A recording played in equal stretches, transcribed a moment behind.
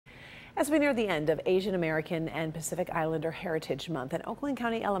As we near the end of Asian American and Pacific Islander Heritage Month, an Oakland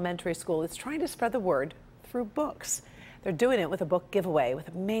County elementary school is trying to spread the word through books. They're doing it with a book giveaway with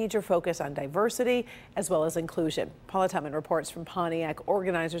a major focus on diversity as well as inclusion. Paula Tutman reports from Pontiac.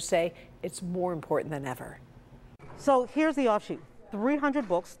 Organizers say it's more important than ever. So here's the offshoot. 300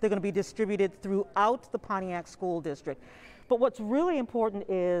 books. They're going to be distributed throughout the Pontiac School District. But what's really important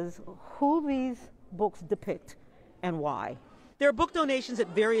is who these books depict and why. There are book donations at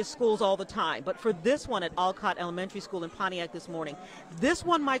various schools all the time, but for this one at Alcott Elementary School in Pontiac this morning, this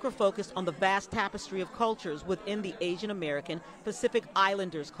one micro-focused on the vast tapestry of cultures within the Asian American Pacific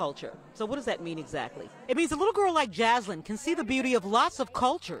Islanders culture. So what does that mean exactly? It means a little girl like Jaslyn can see the beauty of lots of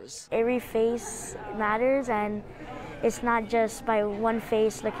cultures. Every face matters, and it's not just by one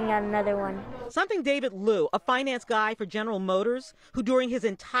face looking at another one. Something David Liu, a finance guy for General Motors, who during his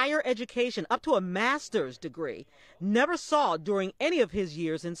entire education, up to a master's degree, never saw during any of his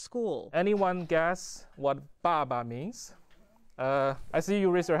years in school. Anyone guess what Baba means? I see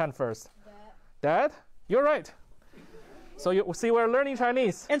you raise your hand first. Dad? You're right. So you see, we're learning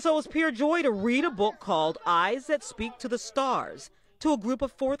Chinese. And so it's pure joy to read a book called Eyes That Speak to the Stars to a group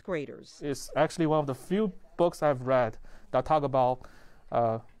of fourth graders. It's actually one of the few books I've read that talk about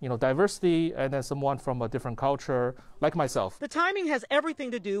diversity, and then someone from a different culture like myself. The timing has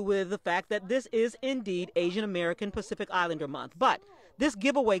everything to do with the fact that this is indeed Asian American Pacific Islander Month, but this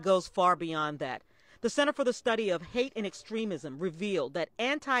giveaway goes far beyond that. The Center for the Study of Hate and Extremism revealed that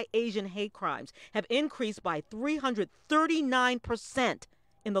anti-Asian hate crimes have increased by 339%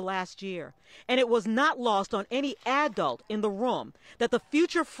 in the last year. And it was not lost on any adult in the room that the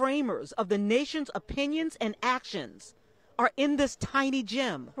future framers of the nation's opinions and actions are in this tiny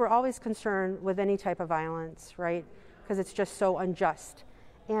gym. We're always concerned with any type of violence, right? Because it's just so unjust.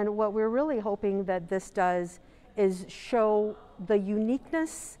 And what we're really hoping that this does is show the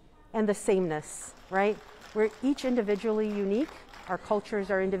uniqueness and the sameness, right? We're each individually unique. Our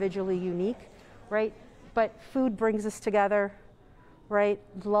cultures are individually unique, right? But food brings us together, right?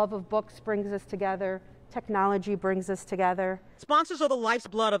 Love of books brings us together. Technology brings us together. Sponsors are the life's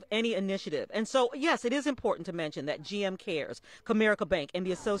blood of any initiative. And so, yes, it is important to mention that GM Cares, Comerica Bank, and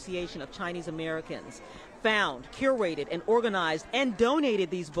the Association of Chinese Americans found, curated, and organized and donated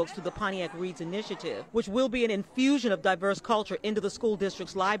these books to the Pontiac Reads Initiative, which will be an infusion of diverse culture into the school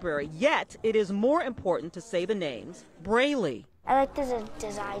district's library. Yet, it is more important to say the names. Braylee. I like the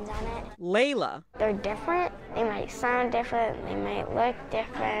designs on it. Layla. They're different. They might sound different. They might look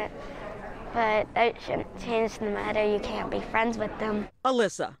different. But that shouldn't change the matter. You can't be friends with them.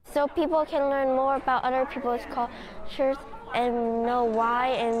 Alyssa. So people can learn more about other people's cultures and know why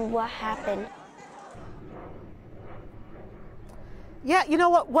and what happened. Yeah, you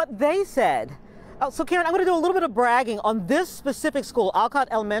know what they said. So Karen, I'm going to do a little bit of bragging on this specific school, Alcott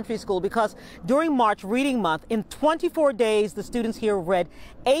Elementary School, because during March Reading Month, in 24 days, the students here read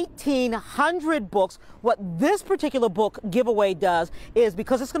 1,800 books. What this particular book giveaway does is,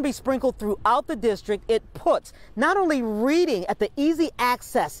 because it's going to be sprinkled throughout the district, it puts not only reading at the easy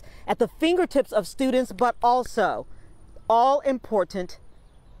access at the fingertips of students, but also all important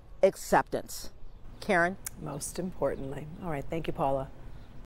acceptance. Karen? Most importantly. All right. Thank you, Paula.